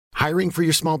Hiring for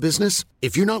your small business?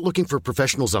 If you're not looking for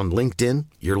professionals on LinkedIn,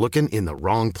 you're looking in the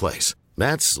wrong place.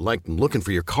 That's like looking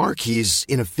for your car keys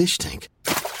in a fish tank.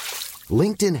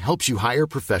 LinkedIn helps you hire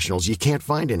professionals you can't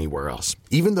find anywhere else,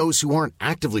 even those who aren't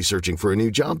actively searching for a new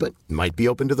job but might be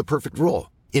open to the perfect role.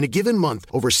 In a given month,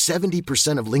 over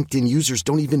 70% of LinkedIn users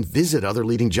don't even visit other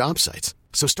leading job sites.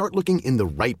 So start looking in the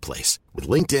right place. With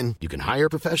LinkedIn, you can hire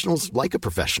professionals like a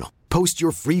professional. Post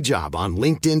your free job on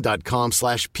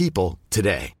linkedin.com/people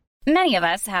today. Many of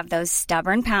us have those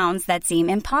stubborn pounds that seem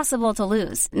impossible to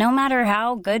lose, no matter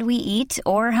how good we eat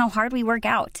or how hard we work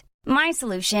out. My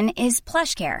solution is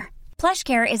PlushCare.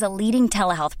 PlushCare is a leading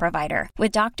telehealth provider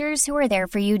with doctors who are there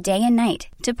for you day and night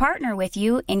to partner with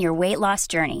you in your weight loss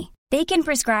journey. They can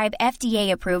prescribe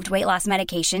FDA-approved weight loss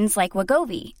medications like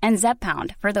Wegovy and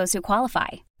Zepbound for those who qualify.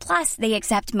 Plus, they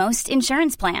accept most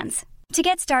insurance plans. To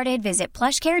get started, visit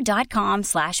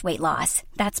plushcare.com/weightloss.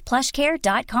 That's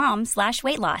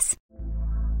plushcare.com/weightloss.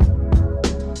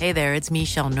 Hey there, it's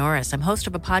Michelle Norris. I'm host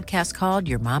of a podcast called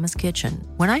Your Mama's Kitchen.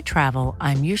 When I travel,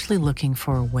 I'm usually looking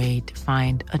for a way to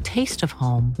find a taste of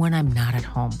home when I'm not at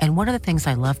home. And one of the things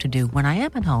I love to do when I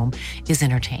am at home is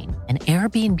entertain. And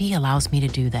Airbnb allows me to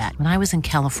do that. When I was in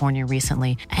California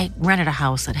recently, I rented a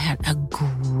house that had a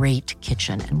great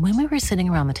kitchen. And when we were sitting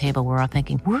around the table, we're all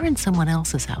thinking, we're in someone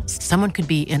else's house. Someone could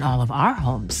be in all of our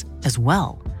homes as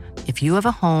well. If you have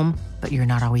a home, but you're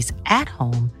not always at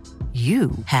home,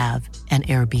 you have an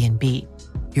Airbnb.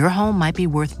 Your home might be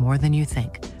worth more than you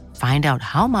think. Find out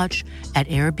how much at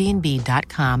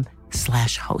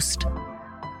airbnb.com/host.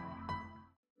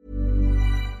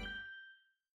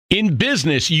 In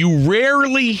business, you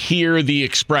rarely hear the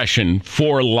expression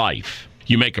 "for life."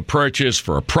 You make a purchase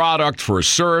for a product, for a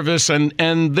service,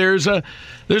 and there's a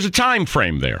time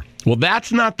frame there. Well,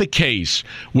 that's not the case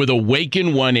with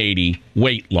Awaken 180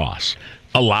 weight loss.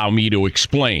 Allow me to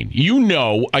explain. You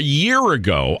know, a year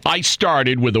ago, I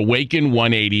started with Awaken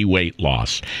 180 weight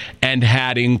loss and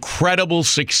had incredible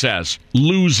success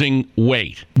losing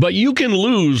weight. But you can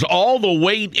lose all the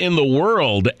weight in the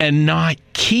world and not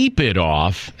keep it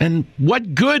off. And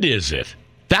what good is it?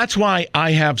 That's why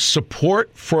I have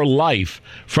support for life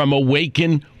from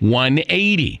Awaken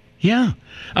 180. Yeah.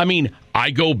 I mean,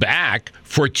 I go back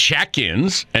for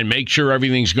check-ins and make sure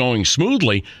everything's going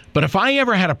smoothly. But if I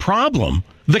ever had a problem,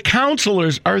 the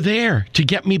counselors are there to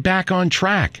get me back on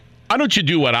track. Why don't you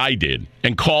do what I did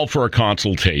and call for a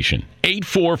consultation?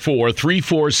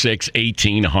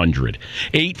 844-346-1800.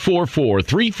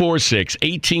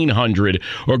 844-346-1800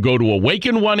 or go to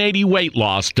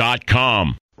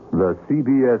awaken180weightloss.com. The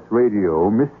CBS Radio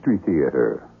Mystery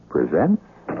Theater presents...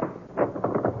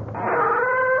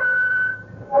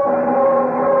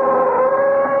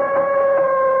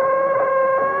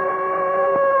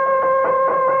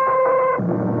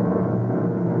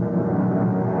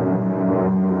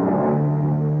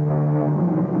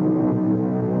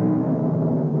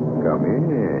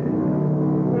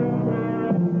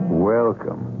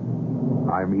 Welcome.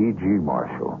 I'm E.G.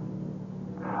 Marshall.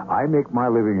 I make my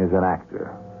living as an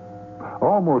actor.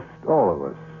 Almost all of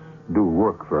us do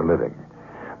work for a living,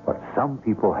 but some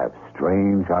people have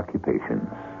strange occupations,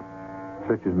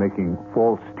 such as making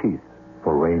false teeth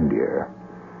for reindeer,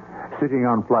 sitting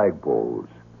on flagpoles,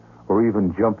 or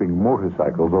even jumping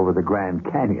motorcycles over the Grand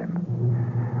Canyon.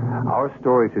 Our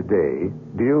story today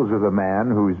deals with a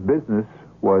man whose business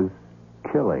was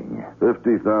killing.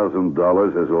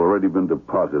 $50,000 has already been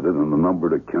deposited in the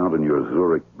numbered account in your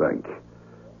Zurich bank.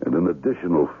 And an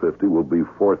additional 50 will be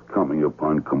forthcoming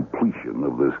upon completion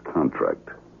of this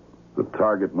contract. The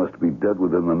target must be dead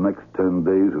within the next 10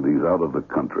 days, and he's out of the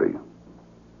country.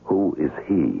 Who is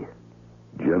he?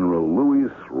 General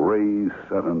Luis Ray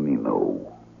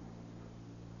Saturnino.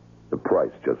 The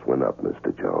price just went up,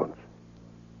 Mr. Jones.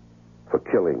 For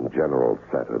killing General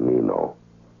Saturnino,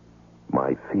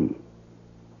 my fee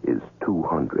is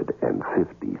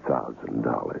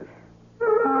 $250,000.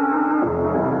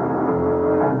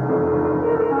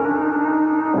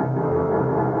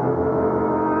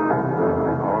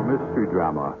 Our mystery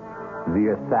drama, The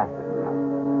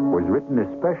Assassin, was written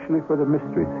especially for the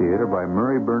Mystery Theater by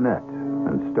Murray Burnett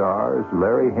and stars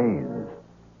Larry Haynes.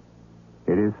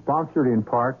 It is sponsored in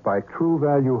part by True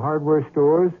Value Hardware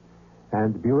Stores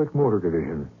and Buick Motor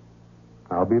Division.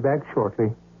 I'll be back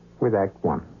shortly with Act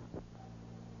One.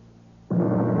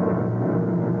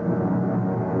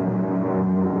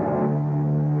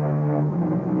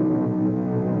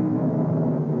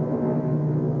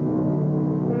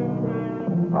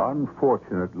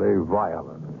 Unfortunately,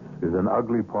 violence is an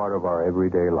ugly part of our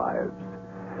everyday lives.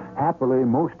 Happily,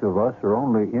 most of us are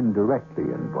only indirectly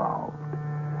involved,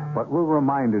 but we're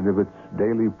reminded of its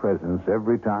daily presence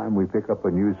every time we pick up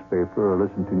a newspaper or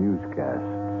listen to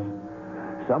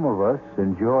newscasts. Some of us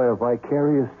enjoy a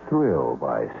vicarious thrill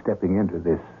by stepping into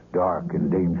this dark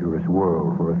and dangerous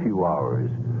world for a few hours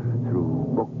through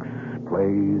books,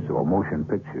 plays, or motion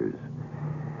pictures.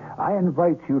 I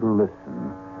invite you to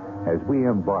listen as we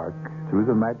embark through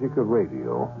the magic of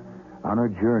radio on a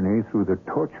journey through the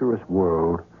torturous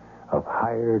world of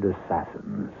hired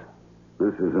assassins.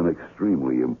 This is an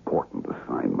extremely important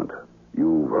assignment.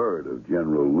 You've heard of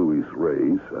General Luis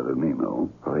Reyes Saturnino.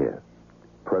 Oh, yes.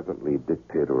 Presently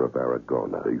dictator of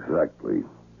Aragona. Exactly.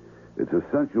 It's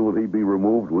essential that he be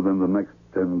removed within the next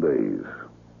 10 days.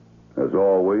 As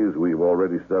always, we've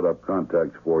already set up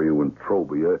contacts for you in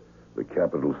Trobia, the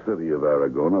capital city of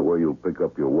Aragona, where you'll pick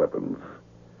up your weapons.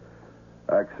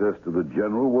 Access to the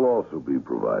general will also be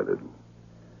provided.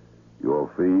 Your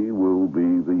fee will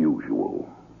be the usual.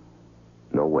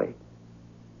 No way.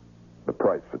 The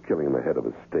price for killing the head of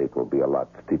a state will be a lot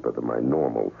steeper than my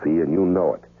normal fee, and you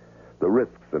know it. The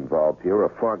risks involved here are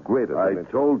far greater than...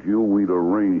 I told you we'd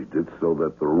arranged it so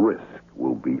that the risk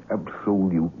will be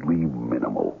absolutely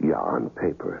minimal. Yeah, on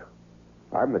paper.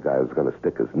 I'm the guy who's going to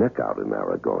stick his neck out in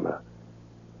Aragona.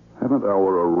 Haven't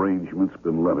our arrangements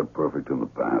been letter perfect in the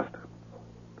past?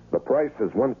 The price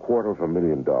is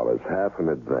 $250,000, half in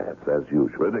advance, as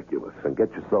usual. Ridiculous. And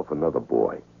get yourself another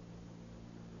boy.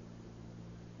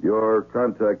 Your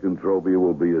contact in Trobia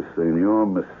will be a Senor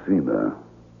Messina.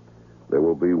 There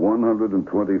will be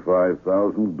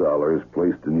 $125,000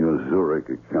 placed in your Zurich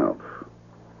account.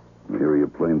 Here are your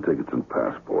plane tickets and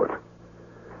passport.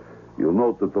 You'll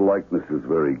note that the likeness is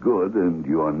very good, and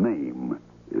your name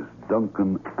is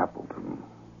Duncan Appleton.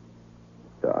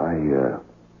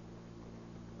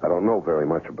 I don't know very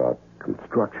much about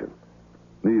construction.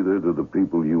 Neither do the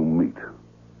people you meet.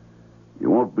 You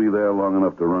won't be there long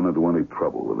enough to run into any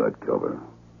trouble with that cover.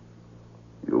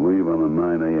 You'll leave on a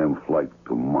 9 a.m. flight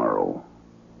tomorrow.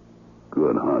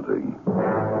 Good hunting.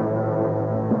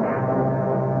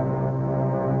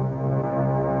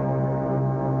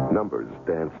 Numbers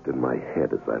danced in my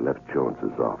head as I left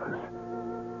Jones's office.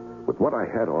 With what I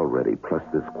had already, plus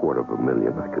this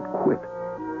 $250,000, I could quit.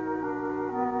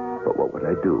 But what would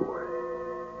I do?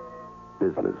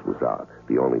 Business was out.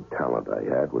 The only talent I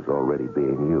had was already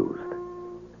being used.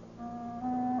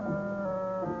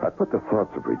 I put the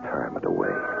thoughts of retirement away.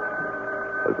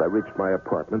 As I reached my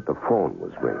apartment, the phone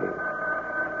was ringing.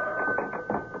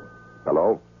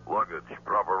 Hello? Luggage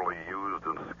properly used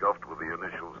and scuffed with the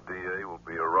initials DA will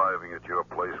be arriving at your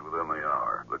place within the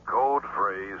hour. The code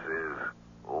phrase is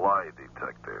lie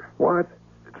detector. What?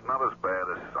 It's not as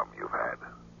bad as some you've had.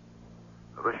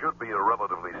 There should be a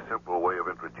relatively simple way of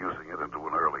introducing it into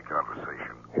an early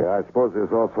conversation. Yeah, I suppose there's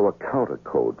also a counter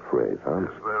code phrase, huh?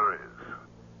 Yes, there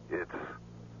is. It's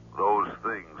those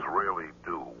things really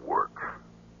do work.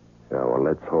 Yeah, well,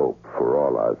 let's hope, for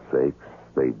all our sakes,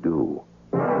 they do.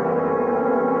 A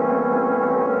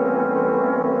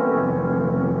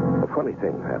funny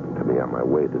thing happened to me on my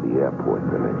way to the airport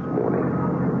the next morning.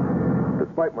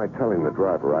 Despite my telling the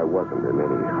driver I wasn't in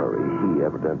any hurry, he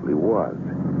evidently was.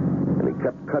 And he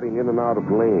kept cutting in and out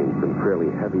of lanes in fairly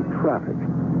heavy traffic.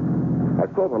 I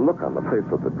saw the look on the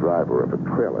face of the driver of a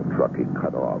trailer truck he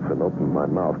cut off and opened my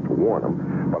mouth to warn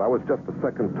him, but I was just a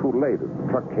second too late as the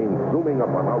truck came zooming up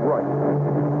on our right.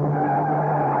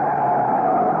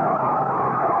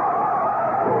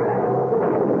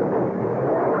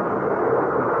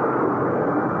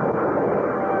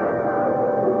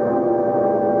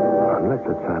 Unless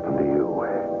it's happened to you,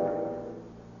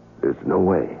 there's no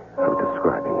way of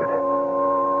describing it.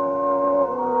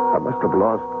 I must have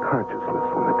lost consciousness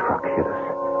when the truck hit us.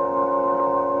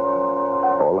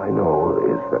 All I know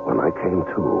is that when I came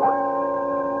to,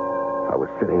 I was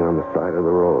sitting on the side of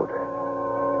the road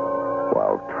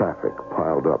while traffic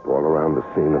piled up all around the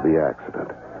scene of the accident,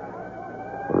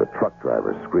 with a truck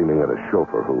driver screaming at a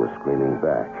chauffeur who was screaming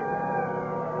back.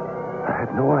 I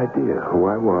had no idea who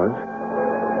I was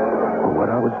or what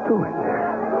I was doing there.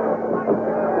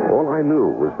 All I knew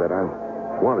was that I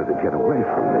wanted to get away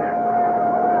from there.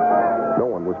 No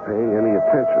one was paying any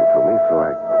attention to me, so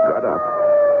I got up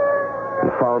and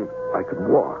found I could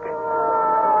walk.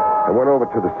 I went over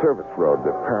to the service road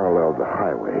that paralleled the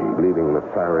highway, leaving the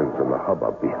sirens and the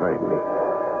hubbub behind me.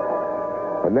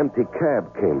 An empty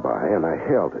cab came by, and I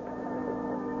hailed it.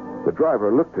 The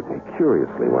driver looked at me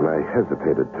curiously when I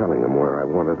hesitated telling him where I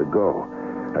wanted to go.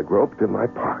 I groped in my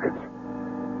pockets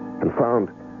and found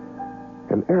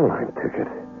an airline ticket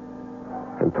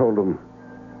and told him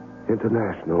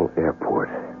International Airport.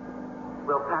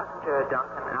 Will passenger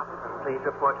Duncan Appleton please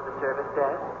report to the service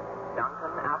desk?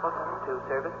 Duncan Appleton to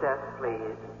service desk,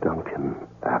 please. Duncan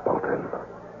Appleton.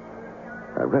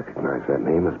 I recognize that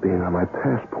name as being on my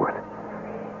passport.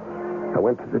 I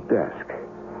went to the desk.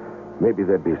 Maybe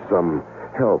there'd be some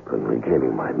help in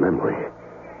regaining my memory.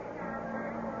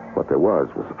 What there was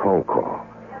a phone call.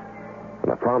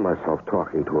 And I found myself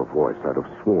talking to a voice I'd have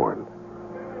sworn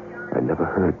I never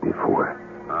heard before.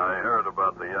 I heard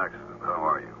about the accident. How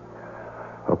are you?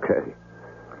 Okay.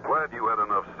 I'm glad you had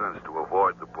enough sense to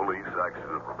avoid the police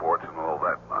accident reports and all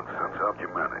that nonsense. How'd you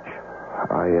manage?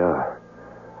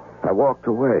 I walked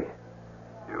away.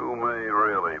 You may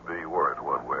really be worth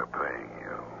what we're paying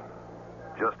you.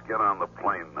 Just get on the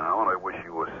plane now, and I wish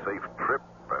you a safe trip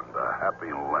and a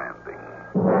happy landing.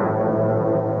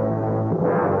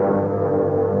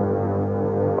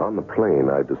 On the plane,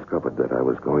 I discovered that I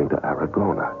was going to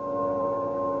Aragona.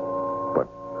 But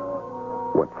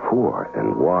what for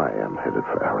and why I'm headed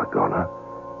for Aragona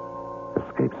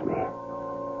escapes me.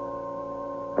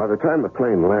 By the time the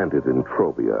plane landed in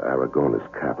Trobia, Aragona's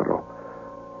capital,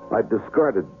 I'd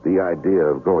discarded the idea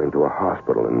of going to a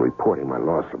hospital and reporting my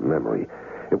loss of memory.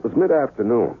 It was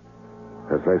mid-afternoon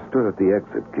as I stood at the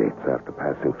exit gates after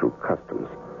passing through customs,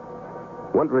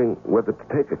 wondering whether to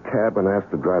take a cab and ask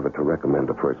the driver to recommend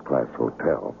a first-class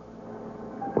hotel,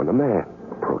 when a man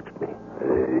approached me.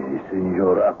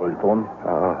 Senor Appleton?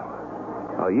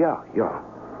 Yeah.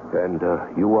 And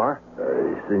you are?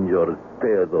 Senor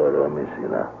Teodoro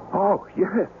Messina. Oh,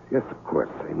 yes, of course,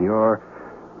 Senor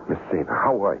Messina.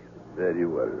 How are you? Very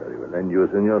well. And you,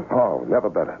 senor? Oh, never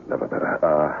better.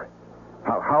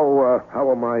 How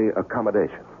are my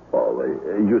accommodations? Oh,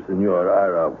 you, senor,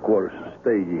 are, of course,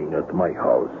 staying at my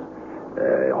house.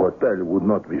 A hotel would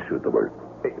not be suitable.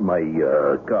 My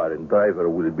car and driver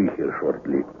will be here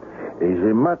shortly. As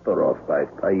a matter of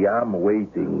fact, I am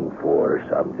waiting for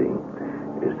something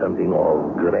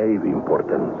of grave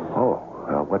importance. Oh,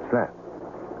 what's that?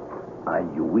 I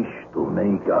wish to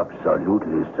make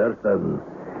absolutely certain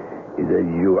that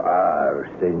you are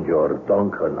Senor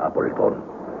Duncan Appleton.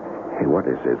 Hey, what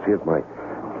is this? Here's my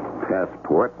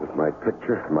passport with my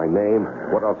picture, my name.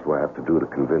 What else do I have to do to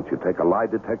convince you? Take a lie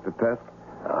detector test?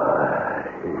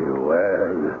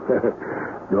 Well,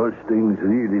 those things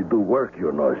really do work,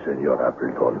 you know, Senor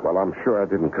Appleton. Well, I'm sure I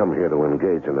didn't come here to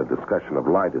engage in a discussion of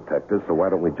lie detectors, so why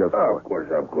don't we just... Of course.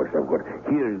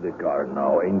 Here is the car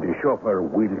now, and the chauffeur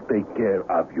will take care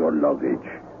of your luggage.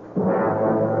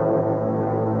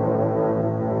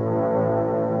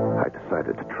 I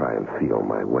decided to try and feel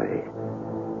my way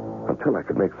until I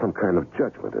could make some kind of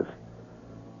judgment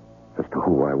as to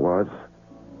who I was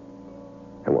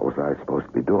and what was I supposed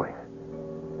to be doing.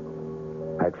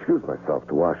 I excused myself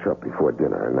to wash up before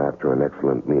dinner, and after an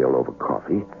excellent meal over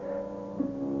coffee,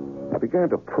 I began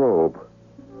to probe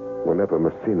whenever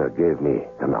Messina gave me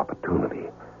an opportunity.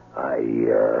 I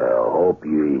hope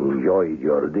you enjoyed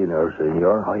your dinner,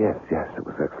 senor. Oh, yes, it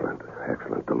was excellent,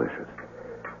 delicious.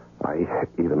 I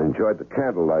even enjoyed the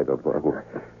candlelight, although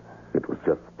it was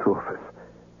just the two of us.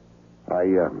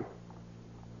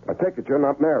 I take it you're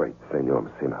not married, Senor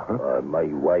Messina, huh? My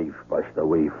wife passed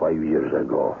away 5 years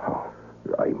ago. Oh.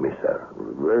 I miss her.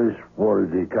 As for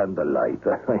the candlelight,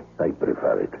 I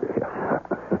prefer it.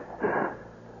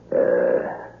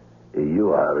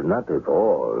 You are not at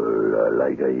all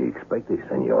like I expected,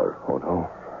 senor. Oh, no.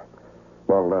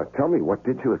 Well, tell me, what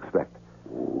did you expect?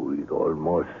 Oh, it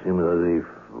almost seems as if,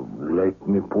 let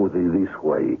me put it this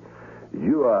way,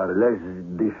 you are less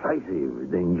decisive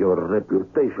than your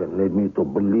reputation led me to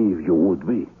believe you would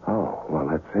be. Oh, well,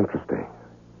 that's interesting.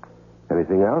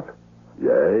 Anything else?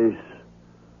 Yes.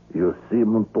 You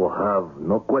seem to have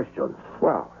no questions.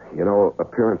 Well,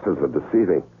 appearances are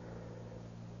deceiving.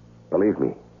 Believe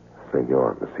me,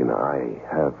 Senor Messina, I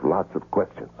have lots of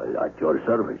questions. At your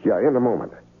service. Yeah, in a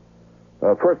moment.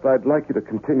 First, I'd like you to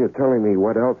continue telling me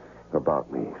what else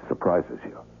about me surprises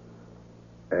you.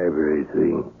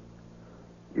 Everything.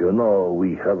 You know,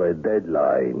 we have a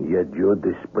deadline, yet you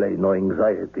display no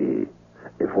anxiety.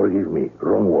 Forgive me,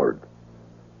 wrong word.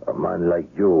 A man like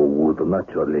you would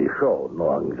naturally show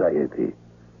no anxiety.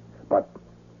 But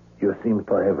you seem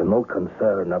to have no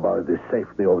concern about the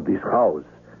safety of this house,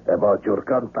 about your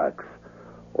contacts,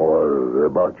 or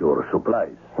about your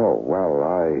supplies. Oh, well,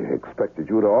 I expected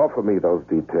you to offer me those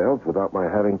details without my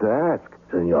having to ask.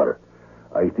 Senor,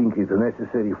 I think it's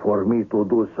necessary for me to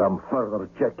do some further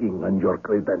checking on your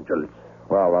credentials.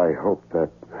 Well, I hope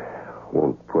that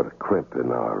won't put a crimp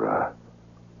in our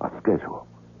schedule.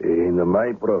 In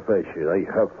my profession, I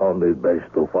have found it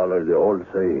best to follow the old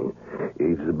saying,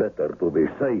 it's better to be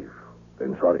safe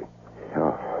than sorry.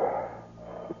 Yeah.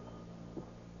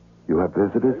 You have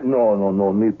visitors?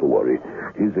 No need to worry.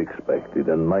 He's expected,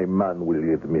 and my man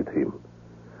will admit him.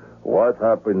 What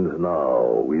happens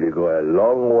now will go a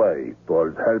long way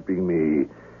towards helping me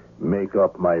make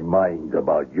up my mind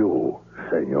about you,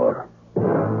 senor.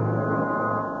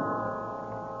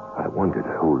 I wondered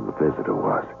who the visitor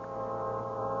was.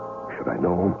 Should I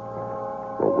know him?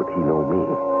 Or would he know me?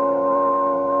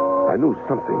 I knew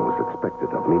something was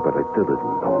expected of me, but I still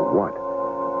didn't know what.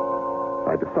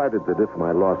 I decided that if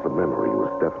my loss of memory was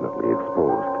definitely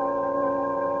exposed,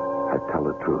 I'd tell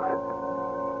the truth.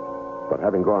 But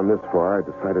having gone this far, I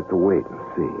decided to wait and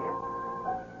see.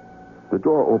 The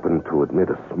door opened to admit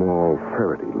a small,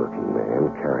 ferrety-looking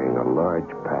man carrying a large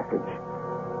package.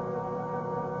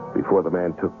 Before the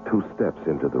man took 2 steps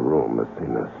into the room,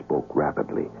 Messina spoke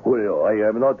rapidly. Julio, I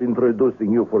am not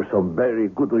introducing you for some very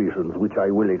good reasons, which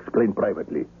I will explain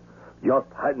privately. Just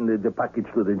hand the package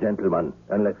to the gentleman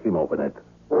and let him open it.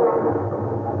 I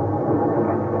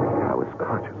was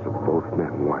conscious of both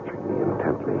men watching me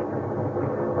intently.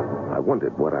 I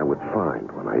wondered what I would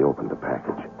find when I opened the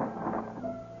package.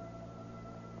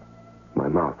 My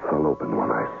mouth fell open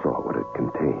when I saw what it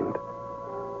contained.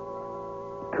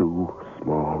 2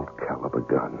 small caliber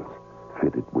guns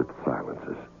fitted with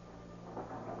silencers.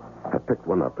 I picked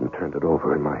one up and turned it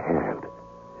over in my hand.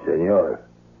 Senor,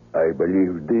 I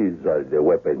believe these are the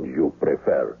weapons you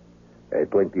prefer. A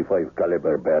 25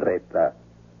 caliber Beretta,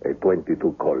 a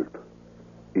 22 Colt.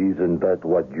 Isn't that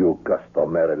what you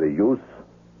customarily use?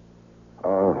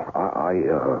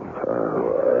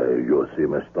 You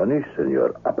seem astonished,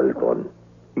 Senor Appleton,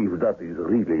 if that is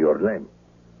really your name.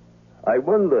 I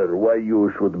wonder why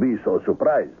you should be so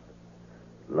surprised.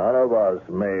 None of us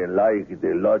may like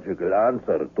the logical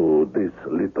answer to this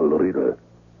little riddle.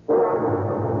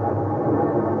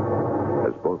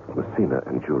 As both Messina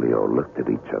and Giulio looked at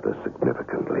each other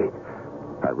significantly,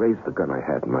 I raised the gun I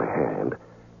had in my hand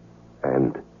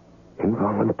and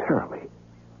involuntarily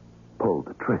pulled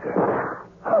the trigger.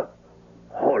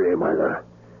 Holy mother.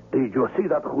 Did you see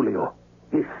that, Julio?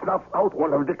 He snuffed out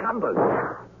one of the candles.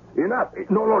 Enough.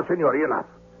 No, senor, enough.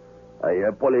 I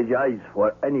apologize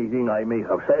for anything I may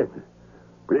have said.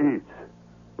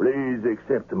 Please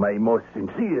accept my most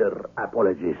sincere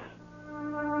apologies.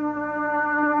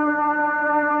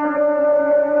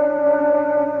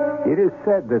 It is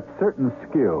said that certain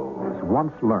skills,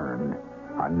 once learned,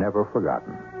 are never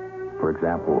forgotten. For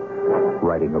example,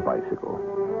 riding a bicycle.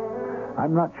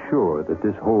 I'm not sure that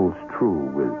this holds true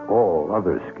with all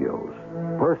other skills.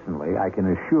 Personally, I can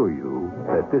assure you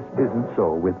that this isn't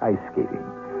so with ice skating.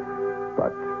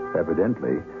 But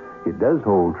evidently, it does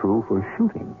hold true for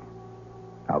shooting.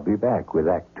 I'll be back with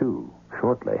Act 2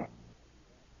 shortly.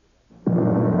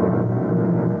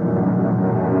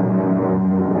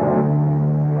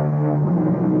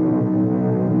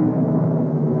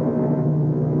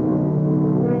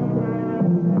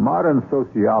 Modern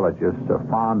sociologists are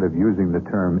fond of using the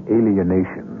term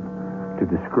alienation to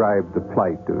describe the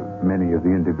plight of many of the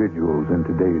individuals in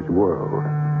today's world.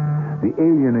 The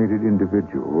alienated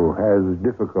individual has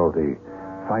difficulty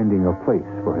finding a place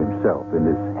for himself in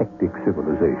this hectic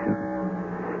civilization.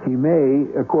 He may,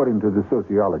 according to the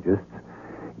sociologists,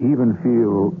 even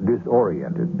feel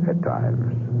disoriented at times.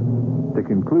 The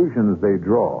conclusions they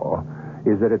draw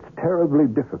is that it's terribly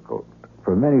difficult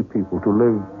for many people to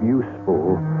live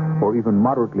useful or even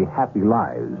moderately happy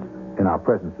lives in our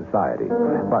present society.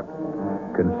 But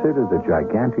consider the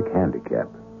gigantic handicap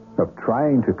of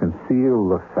trying to conceal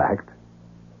the fact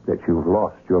that you've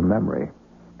lost your memory.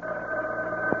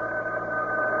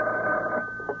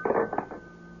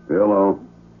 Hello.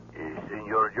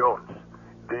 Senor Jones,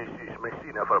 this is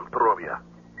Messina from Trovia.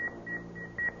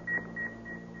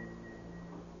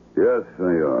 Yes,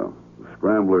 senor. The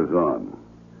scrambler's on.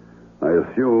 I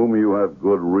assume you have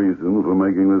good reason for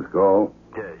making this call?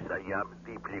 Yes, I am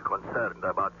deeply concerned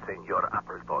about Senor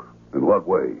Appleton. In what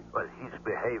way? Well, he's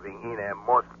behaving in a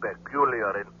most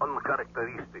peculiar and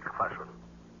uncharacteristic fashion.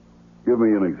 Give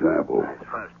me an example.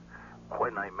 First,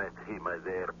 when I met him at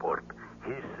the airport,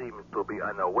 he seemed to be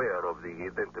unaware of the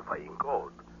identifying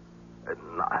code. And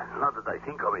now that I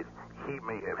think of it, he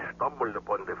may have stumbled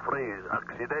upon the phrase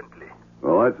accidentally.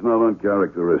 Well, that's not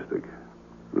uncharacteristic.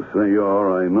 The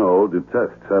senor I know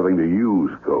detests having to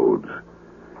use codes.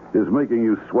 His making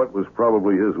you sweat was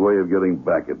probably his way of getting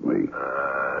back at me.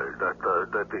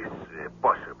 That is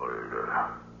possible.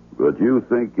 But you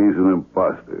think he's an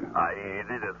imposter? I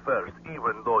did at first,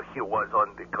 even though he was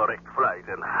on the correct flight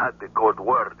and had the code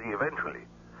word eventually.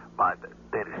 But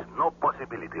there is no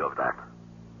possibility of that.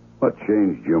 What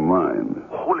changed your mind?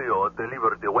 Julio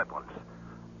delivered the weapons,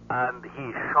 and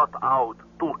he shot out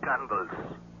 2 candles.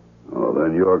 Oh,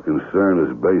 then your concern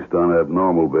is based on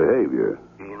abnormal behavior.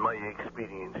 In my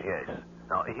experience, yes.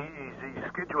 Now, he is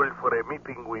scheduled for a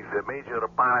meeting with Major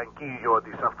Barranquillo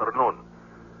this afternoon.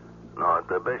 Now, at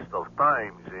the best of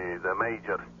times, the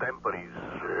Major's temper is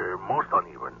most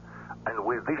uneven. And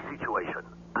with this situation,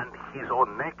 and his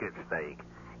own neck at stake,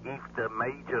 if the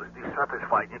Major's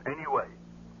dissatisfied in any way,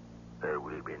 there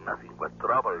will be nothing but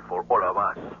trouble for all of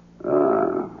us.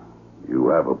 You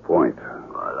have a point.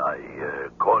 Well, I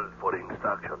called for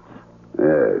instructions.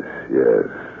 Yes.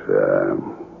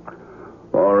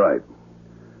 All right.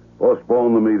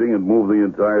 Postpone the meeting and move the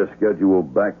entire schedule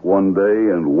back one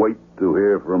day and wait to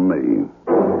hear from me.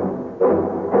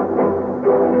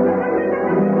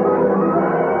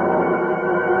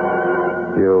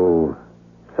 You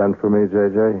sent for me,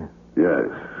 J.J.? Yes.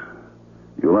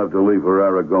 You'll have to leave for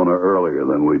Aragona earlier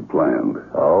than we'd planned.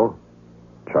 Oh?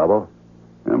 Trouble?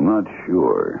 I'm not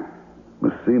sure.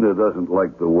 Messina doesn't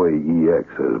like the way EX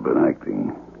has been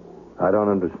acting. I don't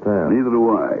understand. Neither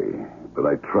do I, but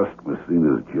I trust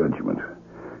Messina's judgment.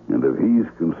 And if he's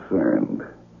concerned,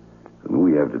 then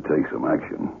we have to take some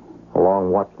action.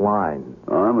 Along what line?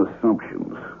 On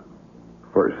assumptions.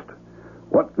 First,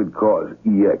 what could cause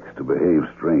EX to behave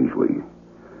strangely?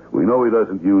 We know he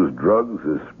doesn't use drugs,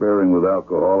 is sparing with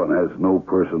alcohol, and has no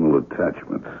personal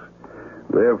attachments.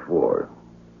 Therefore,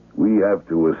 we have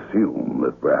to assume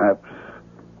that perhaps,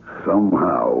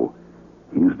 somehow,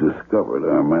 he's discovered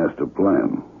our master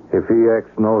plan. If EX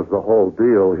knows the whole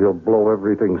deal, he'll blow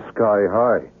everything sky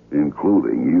high.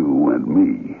 Including you and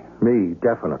me. Me,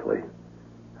 definitely.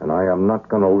 And I am not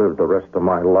going to live the rest of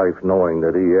my life knowing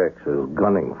that EX is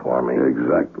gunning for me.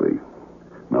 Exactly.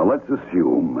 Now let's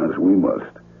assume, as we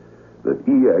must, that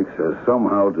EX has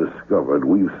somehow discovered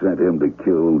we've sent him to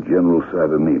kill General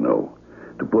Saturnino,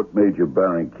 to put Major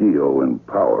Barranquillo in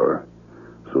power,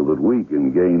 so that we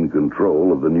can gain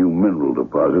control of the new mineral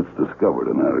deposits discovered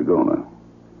in Aragona.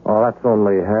 Oh, that's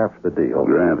only half the deal.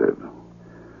 Granted.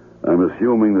 I'm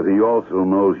assuming that he also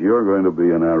knows you're going to be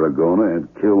in Aragona and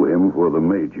kill him for the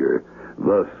Major,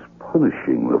 thus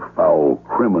punishing the foul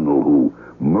criminal who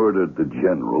murdered the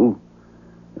General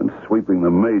and sweeping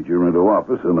the Major into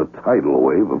office in a tidal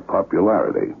wave of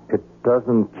popularity. It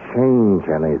doesn't change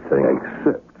anything.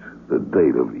 Except the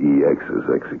date of EX's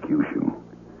execution.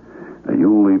 Now,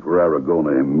 you'll leave for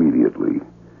Aragona immediately.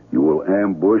 You will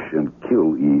ambush and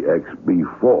kill EX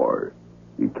before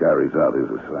he carries out his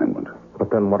assignment. But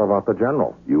then what about the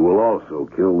General? You will also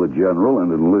kill the General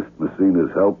and enlist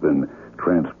Messina's help in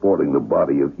transporting the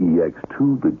body of EX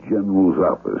to the General's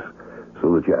office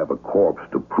so that you have a corpse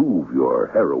to prove your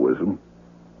heroism.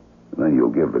 And then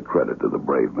you'll give the credit to the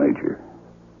brave Major.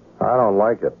 I don't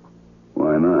like it.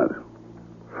 Why not?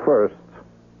 First,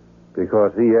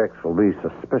 because EX will be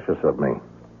suspicious of me.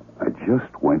 I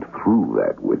just went through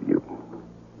that with you.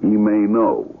 He may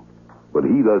know, but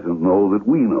he doesn't know that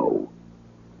we know.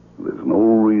 There's no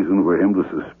reason for him to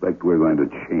suspect we're going to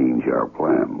change our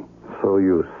plan. So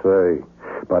you say.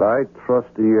 But I trust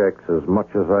EX as much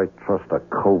as I trust a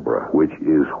cobra. Which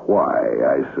is why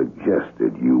I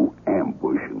suggested you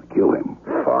ambush and kill him.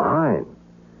 Fine.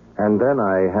 And then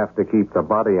I have to keep the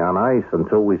body on ice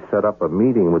until we set up a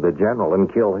meeting with the General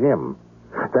and kill him.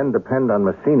 Then depend on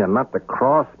Messina not to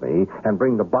cross me and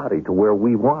bring the body to where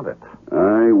we want it.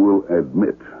 I will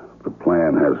admit the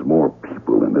plan has more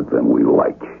people in it than we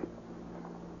like.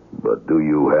 But do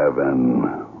you have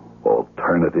an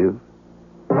alternative?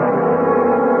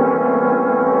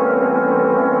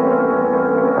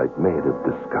 I'd made a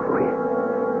discovery.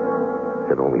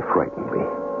 It only frightened me.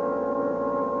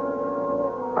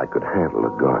 I could handle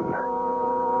a gun.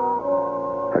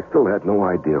 I still had no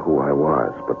idea who I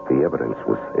was, but the evidence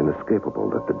was inescapable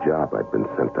that the job I'd been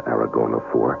sent to Aragona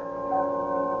for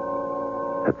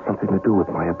had something to do with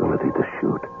my ability to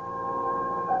shoot.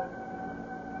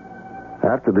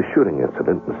 After the shooting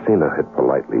incident, Messina had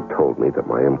politely told me that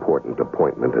my important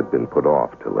appointment had been put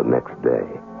off till the next day.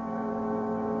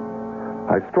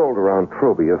 I strolled around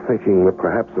Trobia thinking that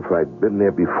perhaps if I'd been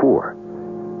there before,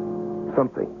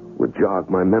 something would jog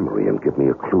my memory and give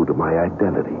me a clue to my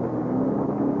identity.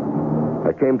 I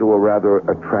came to a rather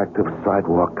attractive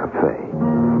sidewalk cafe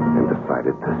and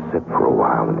decided to sit for a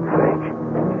while and think.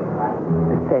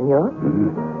 Senor,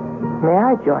 may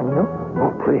I join you? Oh,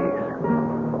 please.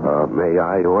 May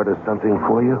I order something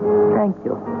for you? Thank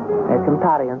you. A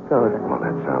Campari and soda. Well,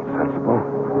 that sounds sensible.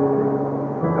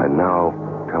 And now,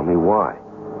 tell me why.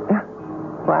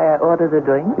 Why I ordered a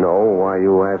drink? No, why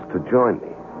you asked to join me.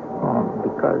 Oh,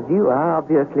 because you are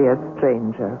obviously a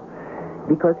stranger.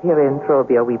 Because here in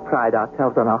Trobia we pride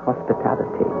ourselves on our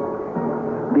hospitality.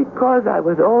 Because I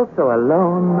was also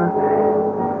alone.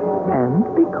 And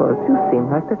because because you seem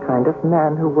like the kind of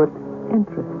man who would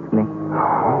interest me.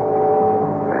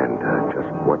 Oh. And just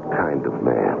what kind of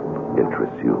man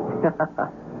interests you?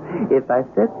 If I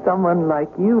said someone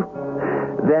like you,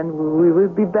 then we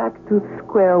would be back to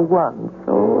square one,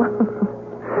 so...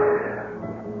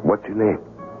 What's your name?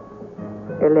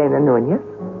 Elena Nunez.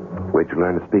 Where'd you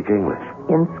learn to speak English?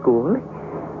 In school,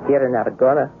 here in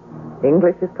Aragona.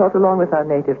 English is taught along with our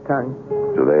native tongue.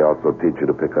 Do they also teach you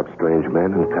to pick up strange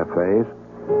men in cafes?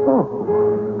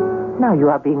 Oh, now you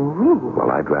are being rude.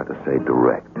 Well, I'd rather say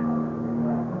direct.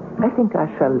 I think I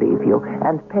shall leave you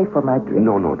and pay for my drink.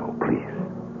 No, please.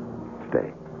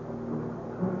 Stay.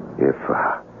 If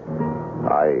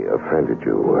I offended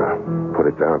you, put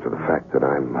it down to the fact that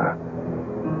I'm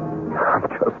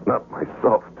just not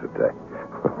myself today.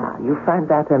 You find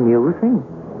that amusing?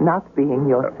 Not being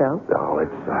yourself? No,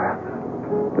 it's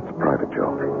a private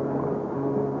joke.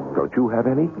 Don't you have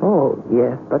any? Oh,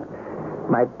 yes, but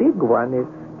my big one is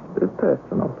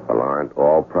personal. Well, aren't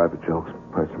all private jokes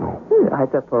personal? I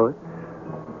suppose.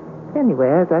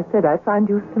 Anyway, as I said, I find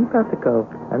you simpatico,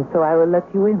 and so I will let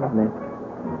you in on it.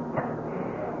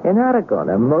 In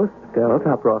Aragona, most girls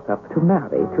are brought up to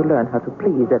marry, to learn how to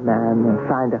please a man and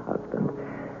find a husband.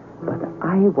 But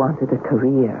I wanted a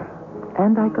career,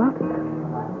 and I got it.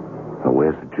 Well,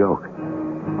 where's the joke?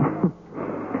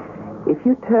 If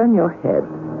you turn your head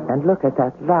and look at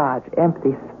that large,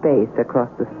 empty space across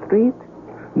the street,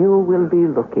 you will be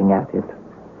looking at it.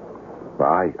 Well,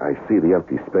 I see the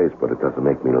empty space, but it doesn't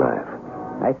make me laugh.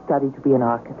 I studied to be an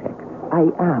architect.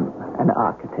 I am an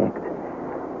architect.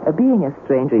 Being a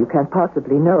stranger, you can't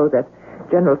possibly know that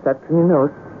General Satsumi knows...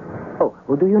 Oh,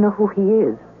 well, do you know who he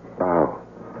is? Oh.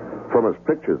 From his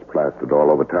pictures plastered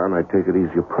all over town, I take it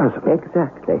he's your president.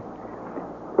 Exactly.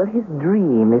 Well, his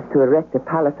dream is to erect a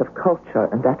palace of culture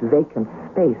in that vacant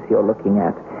space you're looking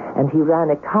at. And he ran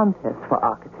a contest for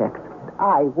architects.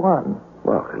 I won.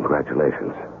 Well,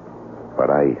 congratulations.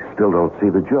 But I still don't see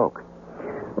the joke.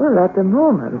 Well, at the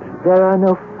moment, there are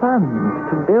no funds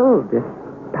to build this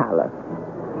palace.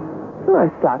 So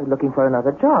I started looking for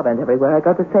another job, and everywhere I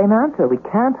got the same answer. We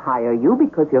can't hire you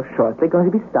because you're shortly going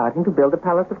to be starting to build a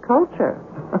palace of culture.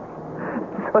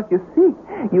 So you see,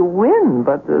 you win,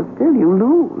 but still you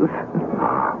lose.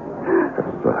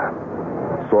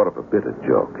 That's sort of a bitter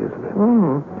joke, isn't it?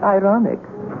 Ironic.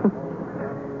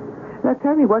 Now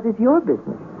tell me, what is your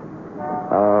business?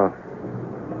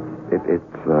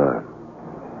 It's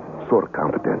sort of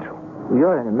confidential.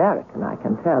 You're an American, I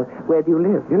can tell. Where do you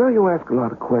live? You know, you ask a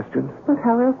lot of questions. But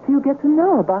how else do you get to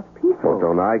know about people? Well,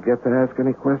 don't I get to ask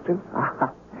any questions?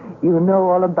 You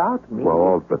know all about me. Well,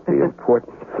 all but the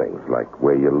important things, like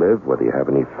where you live, whether you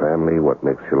have any family, what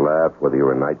makes you laugh, whether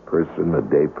you're a night person, a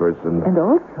day person. And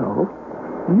also,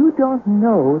 you don't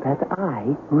know that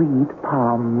I read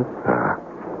palms.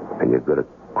 And you're good at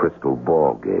crystal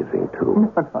ball gazing, too.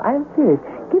 No, I'm serious.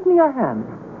 Give me your hand.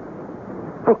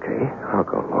 Okay, I'll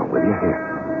go along with you here.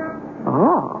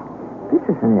 Oh, this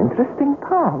is an interesting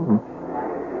palm.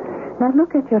 Now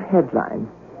look at your headline.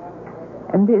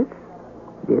 And this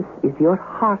is your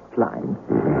heart line.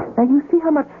 Now you see how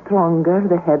much stronger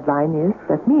the headline is?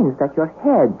 That means that your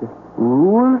head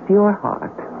rules your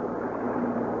heart.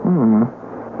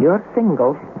 You're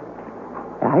single.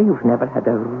 You've never had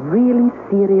a really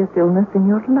serious illness in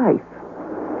your life.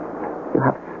 You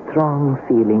have strong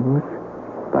feelings,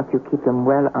 but you keep them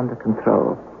well under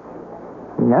control.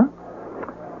 No?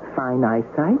 Fine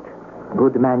eyesight,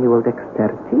 good manual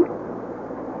dexterity.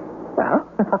 Well,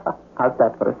 how's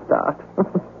that for a start?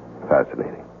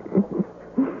 Fascinating.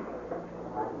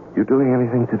 You doing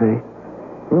anything today?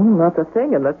 Not a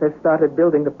thing, unless they've started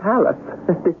building the palace.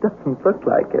 It doesn't look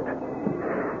like it.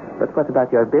 But what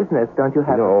about your business? Don't you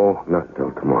have... No, not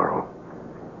until tomorrow.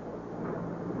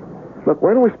 Look,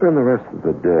 why don't we spend the rest of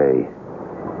the day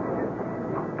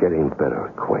getting better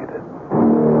acquainted?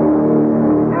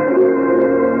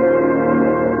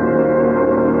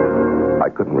 I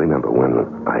couldn't remember when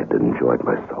I had enjoyed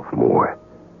myself more.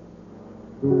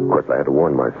 Of course, I had to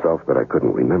warn myself that I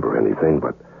couldn't remember anything,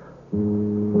 but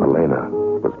Elena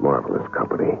was marvelous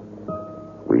company.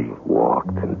 We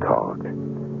walked and talked.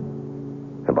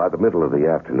 And by the middle of the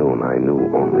afternoon, I knew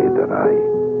only that I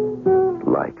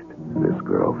liked this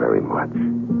girl very much.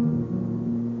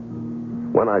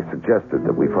 When I suggested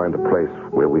that we find a place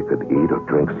where we could eat or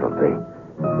drink something,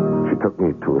 she took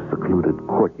me to a secluded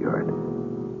courtyard.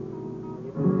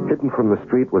 Hidden from the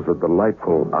street was a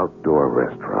delightful outdoor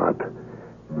restaurant.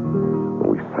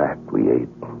 We sat, we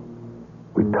ate,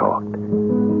 we talked.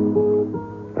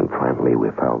 And finally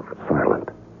we fell silent.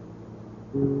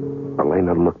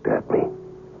 Elena looked at me.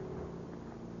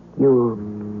 You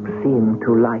seem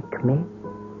to like me.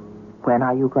 When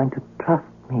are you going to trust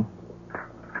me?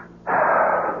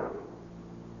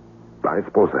 I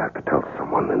suppose I have to tell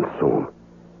someone, and soon.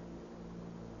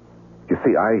 You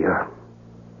see, I've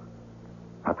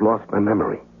lost my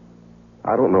memory.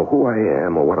 I don't know who I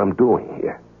am or what I'm doing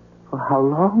here. For how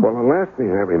long? Well, the last thing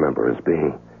I remember is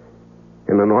being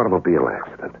in an automobile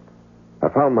accident. I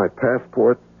found my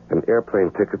passport and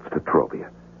airplane tickets to Trobia.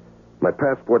 My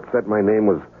passport said my name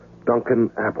was Duncan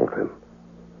Appleton,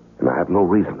 and I have no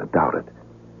reason to doubt it.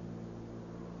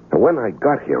 And when I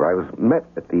got here, I was met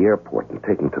at the airport and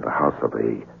taken to the house of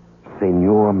a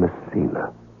Senor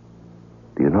Messina.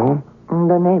 Do you know him?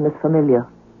 The name is familiar.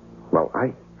 Well,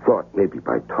 I thought maybe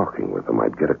by talking with him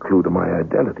I'd get a clue to my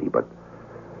identity, but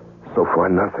so far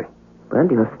nothing. Well,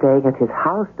 you're staying at his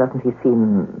house. Doesn't he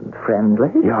seem friendly?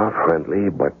 Yeah, friendly,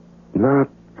 but not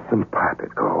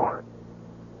simpatico.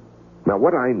 Now,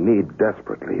 what I need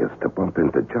desperately is to bump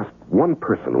into just one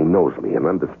person who knows me and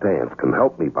understands, can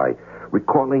help me by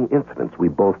recalling incidents we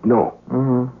both know.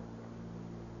 Mm-hmm.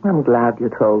 I'm glad you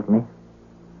told me.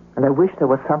 And I wish there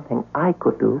was something I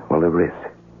could do. Well, there is.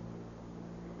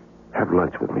 Have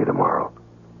lunch with me tomorrow.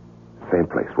 Same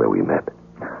place where we met.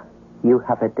 You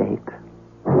have a date.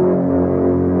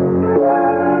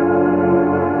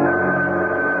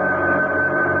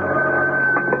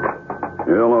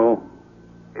 Hello.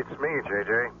 It's me,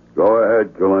 J.J. Go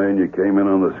ahead, Ghislaine. You came in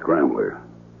on the scrambler.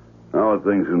 How are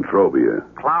things in Trobia?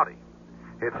 Cloudy.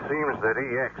 It seems that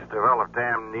EX developed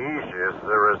amnesia as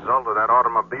a result of that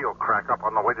automobile crack up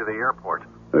on the way to the airport.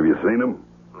 Have you seen him?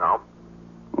 No.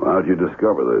 Well, how'd you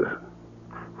discover this?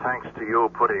 Thanks to you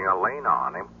putting Elena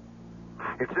on him.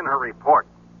 It's in her report.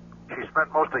 She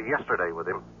spent most of yesterday with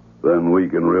him. Then we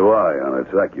can rely on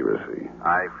its accuracy.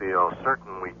 I feel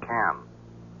certain we can.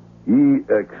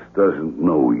 EX doesn't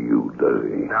know you, does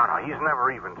he? No, he's never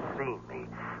even seen me.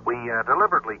 We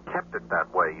deliberately kept it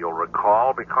that way, you'll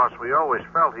recall, because we always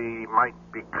felt he might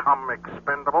become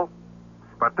expendable.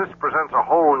 But this presents a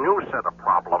whole new set of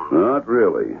problems. Not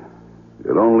really.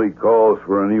 It only calls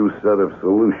for a new set of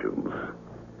solutions.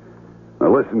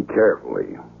 Now listen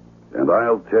carefully, and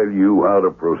I'll tell you how to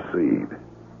proceed.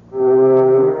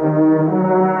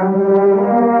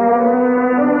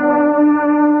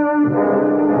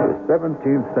 The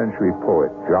 17th century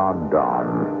poet John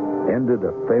Donne ended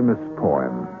a famous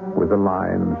poem with the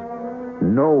lines,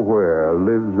 "Nowhere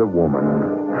lives a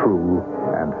woman true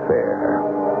and fair."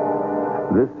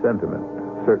 This sentiment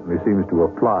certainly seems to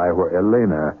apply where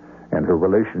Elena and her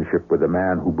relationship with a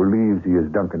man who believes he is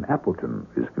Duncan Appleton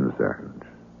is concerned.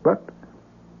 But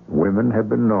women have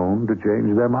been known to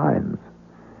change their minds.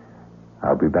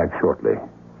 I'll be back shortly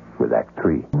with Act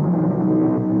 3.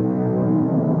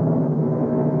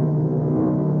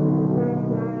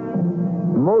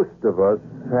 Most of us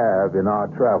have, in our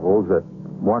travels at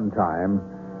one time,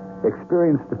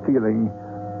 experienced the feeling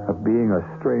of being a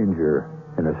stranger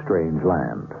in a strange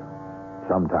land.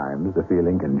 Sometimes the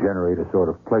feeling can generate a sort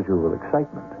of pleasurable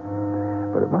excitement,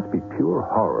 but it must be pure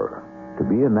horror to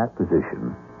be in that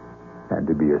position and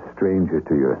to be a stranger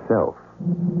to yourself,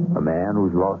 a man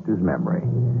who's lost his memory,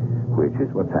 which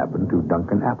is what's happened to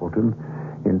Duncan Appleton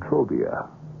in Trobia,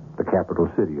 the capital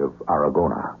city of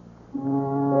Aragona.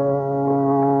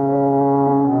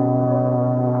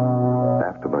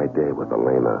 After my day with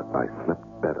Elena, I slept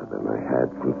better than I had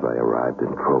since I arrived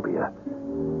in Trobia.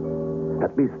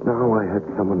 At least now I had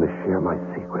someone to share my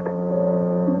secret.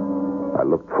 I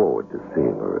looked forward to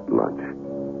seeing her at lunch.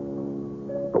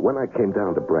 But when I came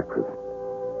down to breakfast,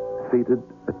 seated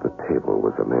at the table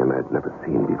was a man I'd never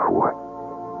seen before.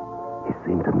 He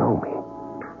seemed to know me.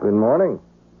 Good morning.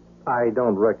 I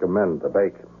don't recommend the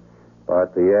bacon,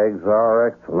 but the eggs are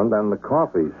excellent and the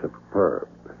coffee superb.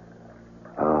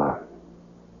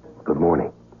 Good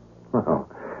morning. Well,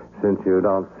 since you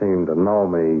don't seem to know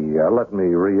me, let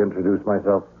me reintroduce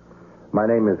myself. My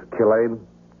name is Killane,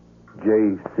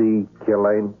 J.C.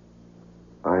 Killane.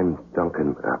 I'm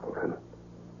Duncan Appleton.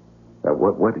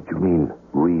 What did you mean,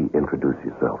 reintroduce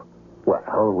yourself?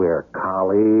 Well, we're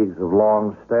colleagues of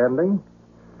long standing.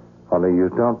 Only you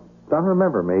don't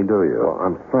remember me, do you? Well,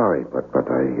 I'm sorry, but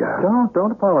I...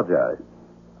 Don't apologize.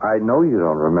 I know you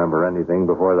don't remember anything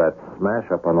before that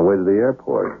smash-up on the way to the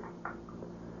airport.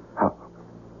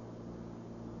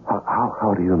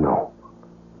 How do you know?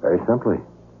 Very simply.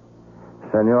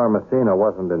 Senor Messina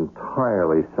wasn't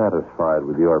entirely satisfied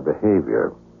with your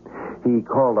behavior. He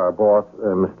called our boss,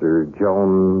 Mr.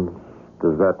 Jones.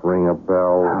 Does that ring a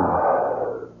bell?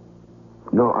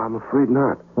 No, I'm afraid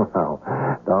not. Well,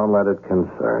 don't let it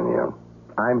concern you.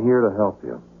 I'm here to help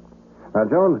you. Now,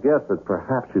 Jones guessed that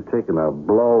perhaps you'd taken a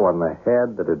blow on the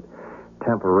head that had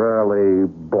temporarily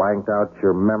blanked out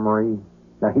your memory.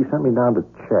 Now, he sent me down to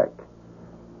check.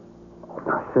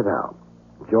 Now, sit down.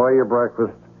 Enjoy your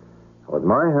breakfast. With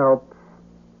my help,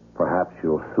 perhaps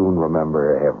you'll soon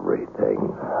remember everything.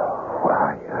 Well,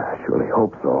 I surely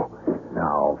hope so.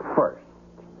 Now, first,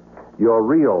 your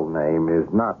real name is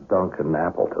not Duncan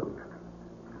Appleton.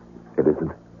 It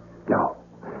isn't? No.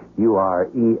 You are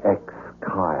E.X.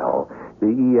 Kyle. The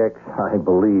E.X., I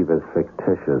believe, is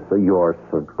fictitious, your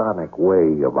sardonic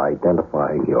way of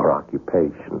identifying your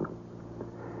occupation.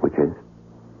 Which is?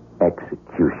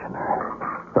 Executioner.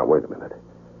 Now, wait a minute.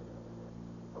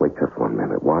 Wait just 1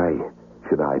 minute. Why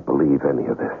should I believe any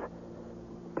of this?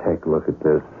 Take a look at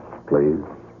this, please.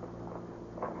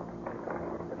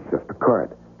 It's just a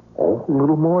card. Oh, a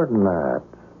little more than that.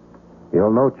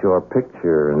 You'll note your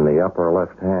picture in the upper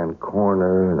left-hand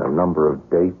corner and a number of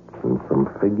dates and some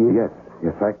figures.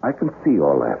 Yes, I can see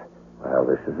all that. Well,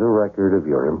 this is a record of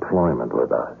your employment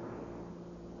with us.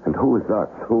 And who is us?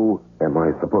 Who am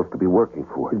I supposed to be working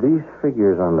for? These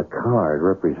figures on the card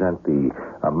represent the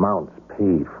amounts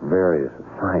paid for various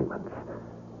assignments.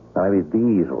 Now, maybe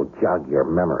these will jog your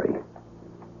memory.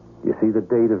 You see, the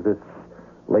date of this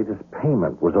latest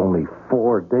payment was only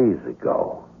 4 days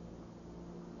ago.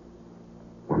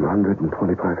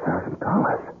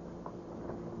 $125,000.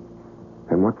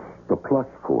 And what's the plus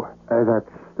for? That's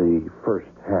the first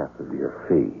half of your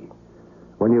fee.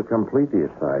 When you complete the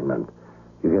assignment,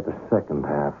 you get the second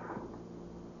half.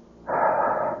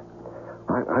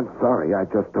 I'm sorry, I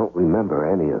just don't remember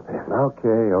any of this.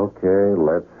 Okay,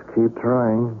 let's keep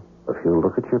trying. If you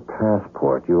look at your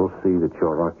passport, you'll see that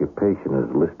your occupation is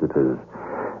listed as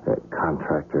a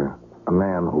contractor, a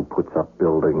man who puts up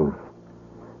buildings.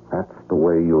 That's the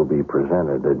way you'll be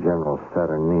presented to General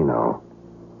Saturnino.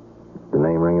 The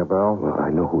name ring a bell? Well, I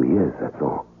know who he is, that's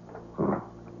all.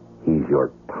 He's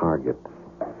your target.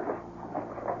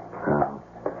 Now,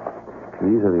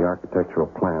 these are the architectural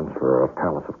plans for a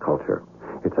palace of culture.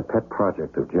 It's a pet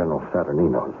project of General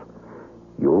Saturnino's.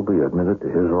 You'll be admitted to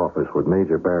his office with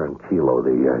Major Baron Kilo,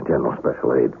 the General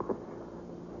Special Aide.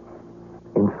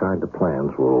 Inside the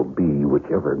plans will be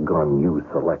whichever gun you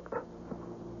select.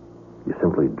 You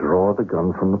simply draw the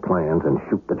gun from the plans and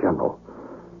shoot the general.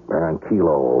 Baron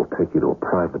Kilo will take you to a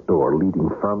private door leading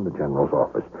from the general's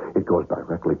office. It goes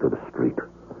directly to the street.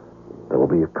 There will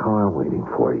be a car waiting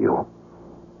for you.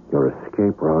 Your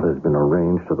escape route has been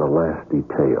arranged to the last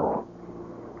detail.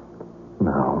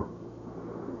 Now,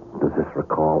 does this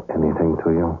recall anything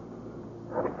to you?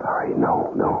 I'm sorry,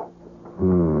 no.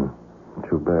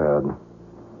 Too bad.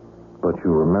 But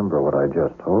you remember what I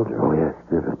just told you. Oh, yes,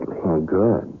 vividly. Oh,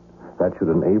 good. That should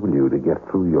enable you to get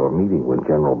through your meeting with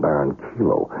General Baron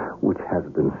Kilo, which has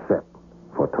been set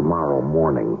for tomorrow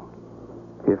morning.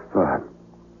 If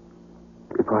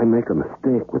I make a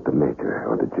mistake with the major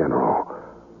or the general,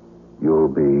 you'll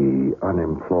be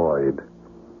unemployed.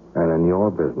 And in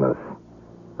your business,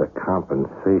 the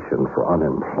compensation for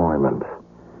unemployment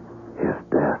is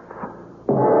death.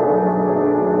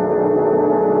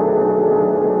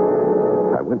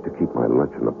 I went to keep my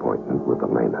luncheon appointment with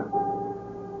Elena.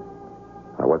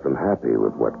 I wasn't happy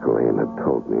with what Ghislaine had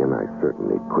told me, and I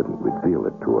certainly couldn't reveal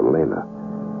it to Elena.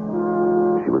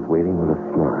 She was waiting with a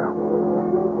smile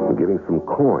and giving some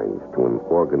coins to an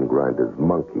organ grinder's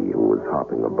monkey who was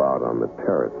hopping about on the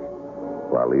terrace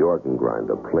while the organ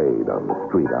grinder played on the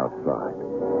street outside.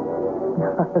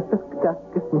 Look,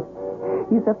 Duncan.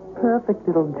 He's a perfect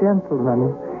little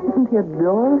gentleman. Isn't he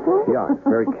adorable? Yeah, it's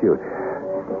very cute.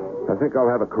 I think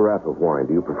I'll have a carafe of wine.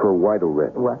 Do you prefer white or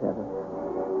red? Whatever.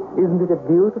 Isn't it a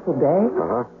beautiful day?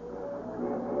 Uh-huh.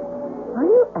 Are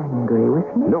you angry with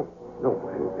me? No.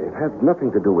 It has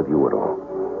nothing to do with you at all.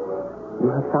 You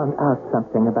have found out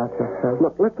something about yourself.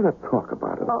 Look, let's not talk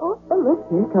about it. Oh, look,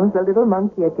 here comes the little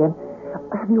monkey again.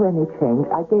 Have you any change?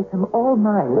 I gave him all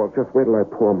mine. Well, just wait till I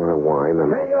pour my wine and...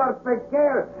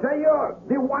 Senor,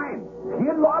 the wine.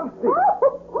 He loves it.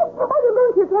 Oh, the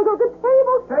monkey is right on the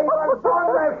table. Senor,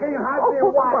 don't let him have the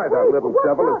wine. Why, that little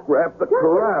devil has grabbed the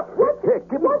carafe. Here,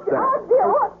 give me that.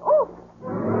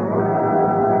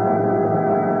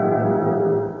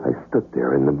 I stood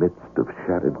there in the midst of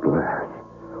shattered glass.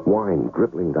 Wine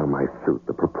dribbling down my suit,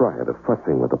 the proprietor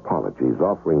fussing with apologies,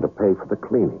 offering to pay for the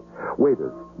cleaning,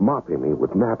 waiters mopping me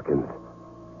with napkins.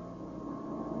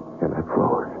 And I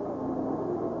froze.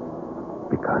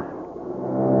 Because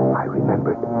I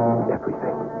remembered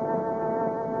everything.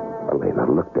 Elena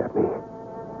looked at me.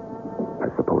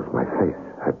 I suppose my face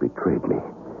had betrayed me.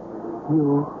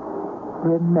 You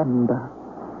remember?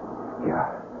 Yeah.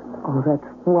 Oh, that's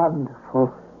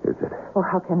wonderful. Is it? Oh,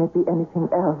 how can it be anything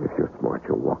else? If you're smart,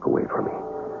 you'll walk away from me.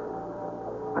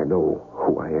 I know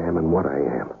who I am and what I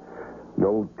am.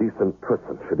 No decent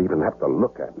person should even have to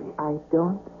look at me. I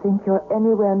don't think you're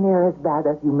anywhere near as bad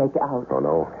as you make out. Oh,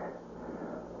 no?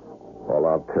 All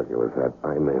I'll tell you is that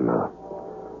I'm in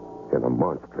a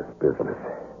monstrous business.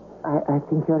 I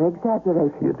think you're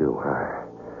exaggerating. You do, huh?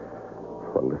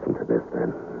 Well, listen to this,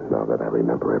 then, now that I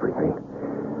remember everything.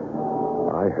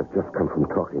 I have just come from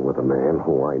talking with a man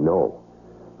who I know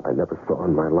I never saw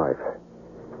in my life.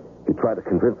 He tried to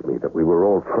convince me that we were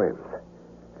old friends.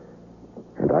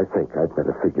 And I think I'd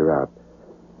better figure out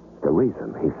the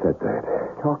reason he said that.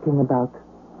 Talking about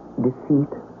deceit,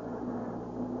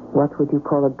 what would you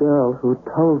call a girl who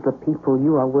told the people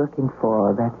you are working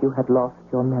for that you had lost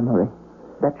your memory,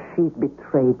 that she'd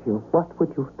betrayed you? What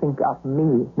would you think of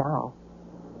me now?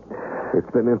 It's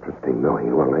been interesting knowing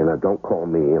you, Elena. Don't call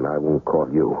me, and I won't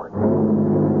call you.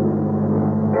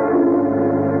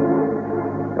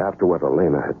 After what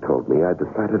Elena had told me, I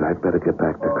decided I'd better get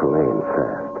back to Cullen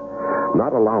fast.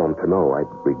 Not allow him to know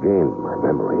I'd regained my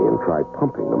memory and try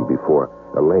pumping them before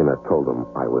Elena told him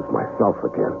I was myself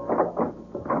again.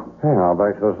 Hey, all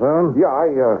back so soon? Yeah,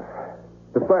 I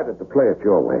decided to play it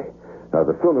your way. Now,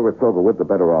 the sooner it's over with, the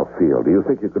better I'll feel. Do you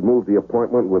think you could move the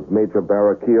appointment with Major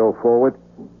Barraquillo forward?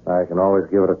 I can always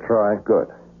give it a try.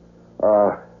 Good.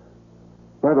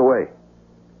 By the way,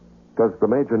 does the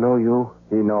Major know you?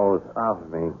 He knows of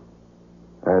me.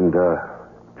 And,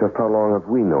 just how long have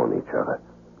we known each other?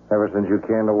 Ever since you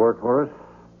came to work for us?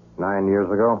 9 years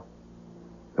ago?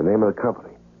 The name of the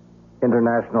company?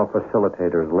 International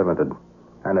Facilitators Limited.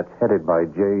 And it's headed by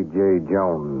J.J.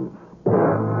 Jones.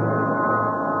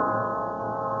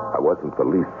 I wasn't the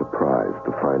least surprised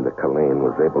to find that Cullen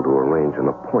was able to arrange an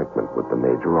appointment with the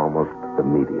Major almost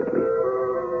immediately.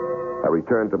 I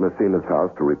returned to Messina's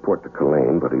house to report to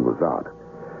Cullen, but he was out.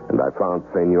 And I found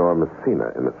Senor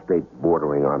Messina in a state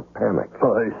bordering on panic.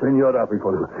 Hi, Senor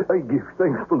Apicol. I give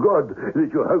thanks to God that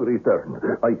you have returned.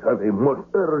 I have a most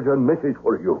urgent message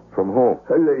for you. From whom?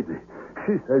 A lady.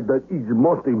 She said that it's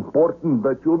most important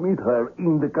that you meet her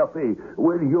in the cafe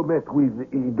where you met with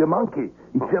the monkey.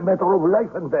 It's a matter of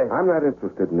life and death. I'm not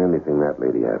interested in anything that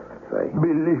lady has to say.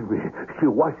 Believe me, she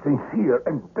was sincere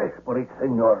and desperate,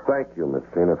 Senor. Thank you,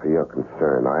 Messina, for your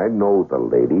concern. I know the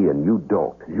lady, and you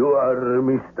don't. You are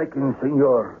mistaken,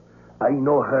 Senor. I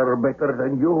know her better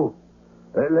than you.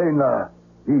 Elena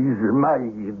is my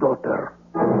daughter.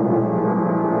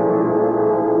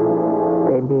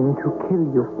 They mean to kill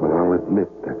you. Well, I'll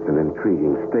admit that's an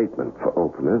intriguing statement for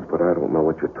openers, but I don't know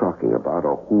what you're talking about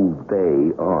or who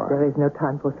they are. There is no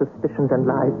time for suspicions and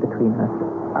lies between us.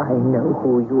 I know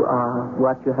who you are,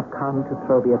 what you have come to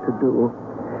Trovia to do.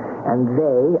 And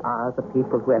they are the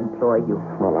people who employ you.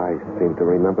 Well, I seem to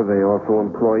remember they also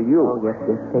employ you. Oh, yes,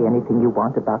 say anything you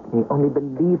want about me. Only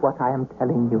believe what I am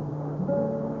telling you.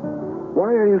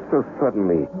 Why are you so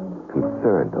suddenly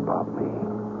concerned about me?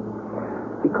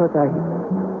 Because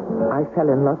I fell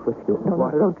in love with you. No,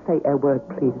 don't say a word,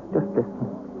 please. Just listen.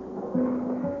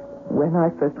 When I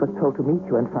first was told to meet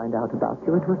you and find out about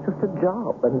you, it was just a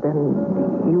job. And then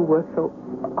you were so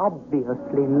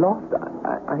obviously lost.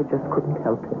 I just couldn't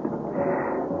help it.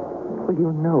 Well,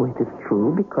 you know it is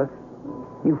true because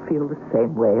you feel the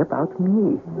same way about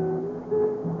me.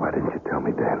 Why didn't you tell me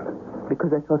then?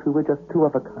 Because I thought we were just two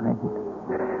of a kind.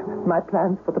 My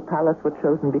plans for the palace were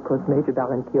chosen because Major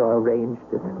Barraquillo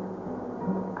arranged it.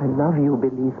 I love you,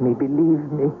 believe me, believe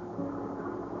me.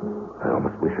 I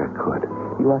almost wish I could.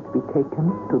 You are to be taken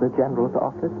to the general's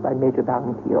office by Major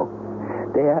Barraquillo.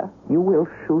 There, you will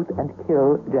shoot and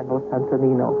kill General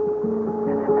Santonino.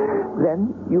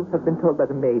 Then, you have been told by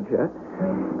the Major,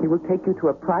 he will take you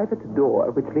to a private door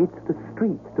which leads to the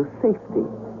street, to safety,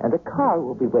 and a car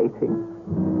will be waiting.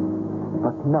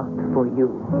 But not for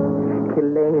you.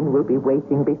 Cullen will be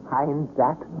waiting behind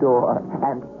that door,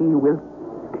 and he will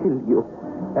kill you.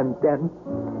 And then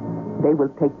they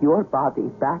will take your body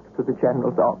back to the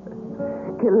general's office.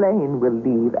 Cullen will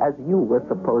leave as you were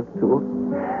supposed to.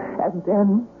 And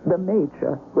then the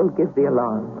Major will give the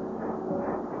alarm.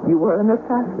 You were an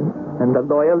assassin and a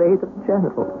loyal aide of the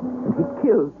general, and he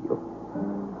killed you.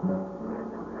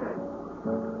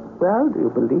 Well, do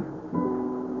you believe?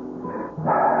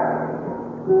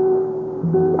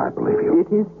 I believe you.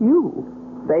 It is you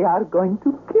they are going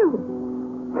to kill.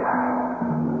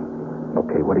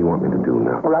 Okay, what do you want me to do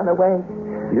now? Run away.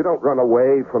 You don't run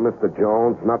away from Mr.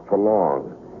 Jones, not for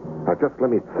long. Now, just let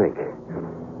me think.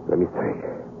 Let me think.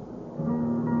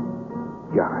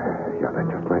 Yeah, that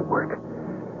just might work.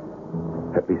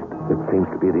 At least, it seems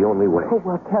to be the only way. Oh,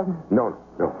 well, tell me. No.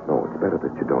 It's better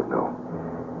that you don't know.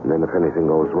 And then if anything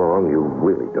goes wrong, you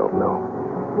really don't know.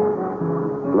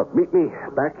 Look, meet me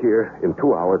back here in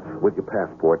 2 hours with your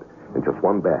passport and just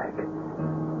one bag.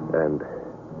 And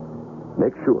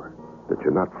make sure that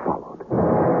you're not followed.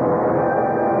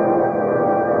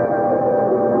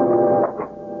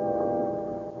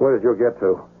 Where did you get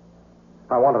to?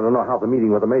 I wanted to know how the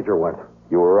meeting with the major went.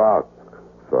 You were out,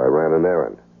 so I ran an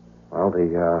errand. Well,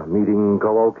 the meeting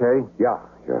go okay? Yeah.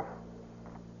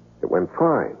 It went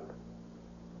fine.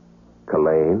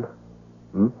 Kalaine?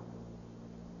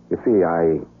 You see,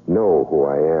 I know who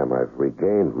I am. I've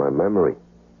regained my memory.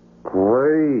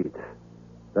 Great.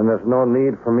 Then there's no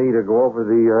need for me to go over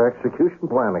the execution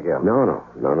plan again. No,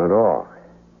 none at all.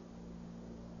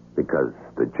 Because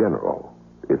the general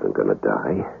isn't going to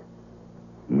die.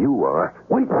 You are.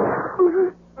 Wait.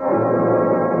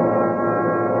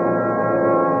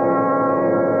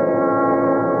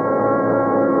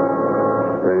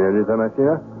 Señorita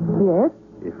Messina? Yes?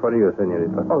 Y for you,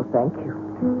 señorita. Oh, thank you.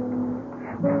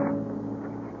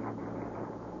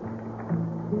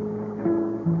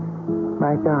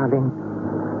 My darling,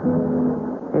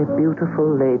 a beautiful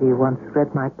lady once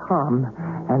read my palm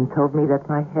and told me that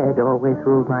my head always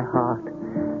ruled my heart.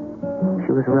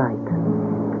 She was right.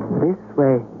 This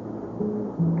way.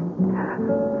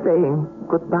 Saying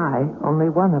goodbye, only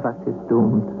one of us is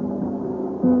doomed.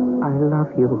 I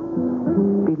love you.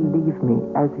 Believe me,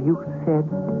 as you said,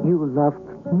 you loved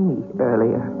me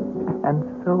earlier. And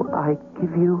so I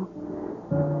give you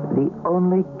the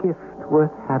only gift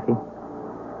worth having.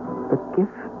 The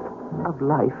gift of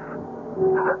life.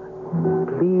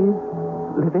 Please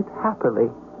live it happily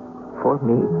for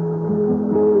me.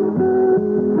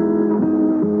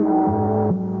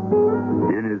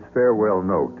 In his farewell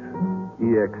note,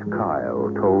 E.X.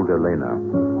 Kyle told Elena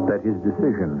that his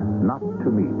decision not to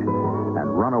meet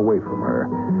and run away from her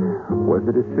was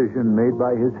a decision made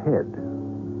by his head,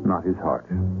 not his heart.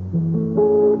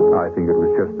 I think it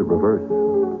was just the reverse,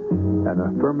 an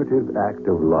affirmative act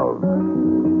of love.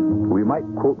 We might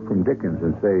quote from Dickens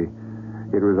and say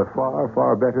it was a far,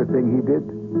 far better thing he did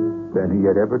than he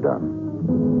had ever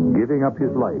done, giving up his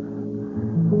life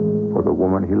for the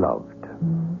woman he loved.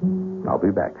 I'll be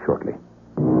back shortly.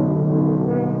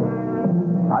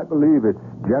 I believe it's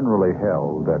generally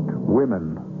held that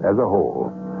women, as a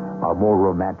whole, are more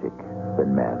romantic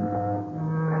than men.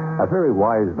 A very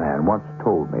wise man once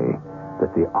told me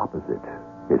that the opposite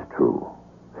is true.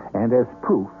 And as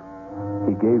proof,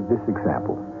 he gave this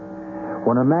example.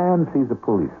 When a man sees a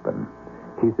policeman,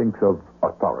 he thinks of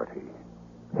authority,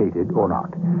 hated or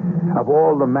not, of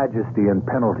all the majesty and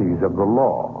penalties of the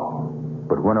law.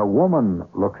 But when a woman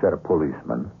looks at a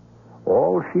policeman,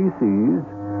 all she sees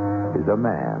is a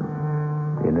man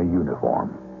in a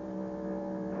uniform.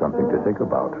 Something to think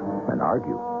about and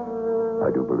argue, I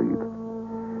do believe.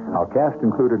 Our cast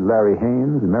included Larry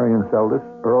Haynes, Marion Seldes,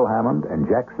 Earl Hammond, and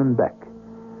Jackson Beck.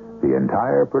 The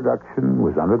entire production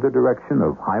was under the direction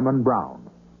of Hyman Brown.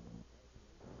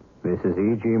 This is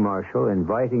E.G. Marshall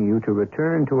inviting you to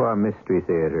return to our Mystery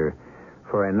Theater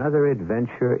for another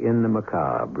adventure in the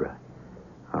macabre.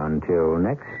 Until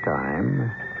next time,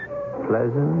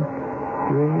 pleasant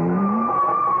dreams.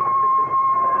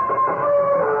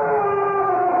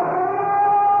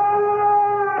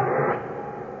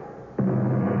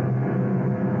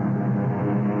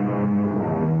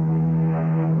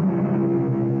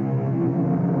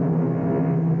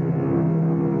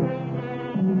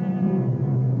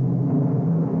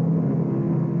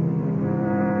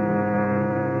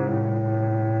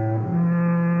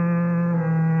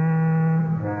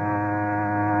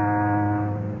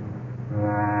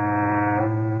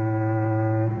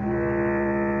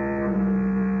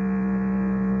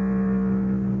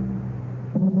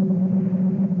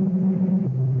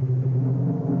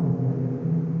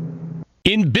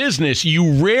 In business,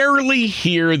 you rarely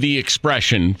hear the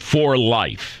expression for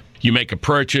life. You make a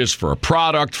purchase for a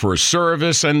product, for a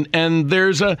service, and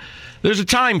there's a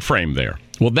time frame there.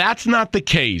 Well, that's not the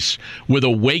case with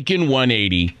Awaken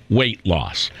 180 weight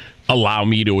loss. Allow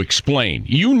me to explain.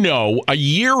 You know, a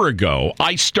year ago,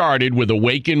 I started with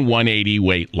Awaken 180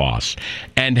 weight loss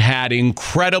and had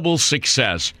incredible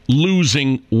success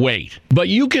losing weight. But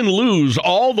you can lose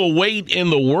all the weight in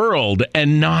the world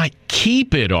and not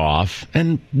keep it off.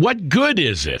 And what good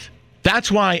is it? That's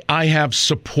why I have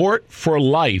support for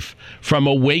life from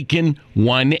Awaken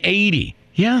 180.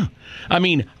 Yeah. I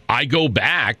mean, I go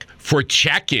back for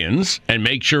check-ins and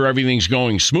make sure everything's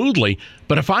going smoothly.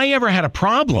 But if I ever had a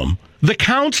problem, the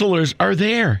counselors are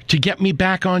there to get me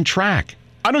back on track.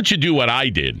 Why don't you do what I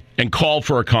did and call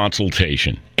for a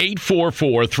consultation?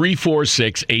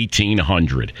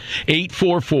 844-346-1800.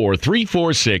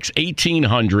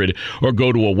 844-346-1800 or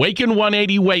go to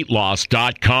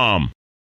awaken180weightloss.com.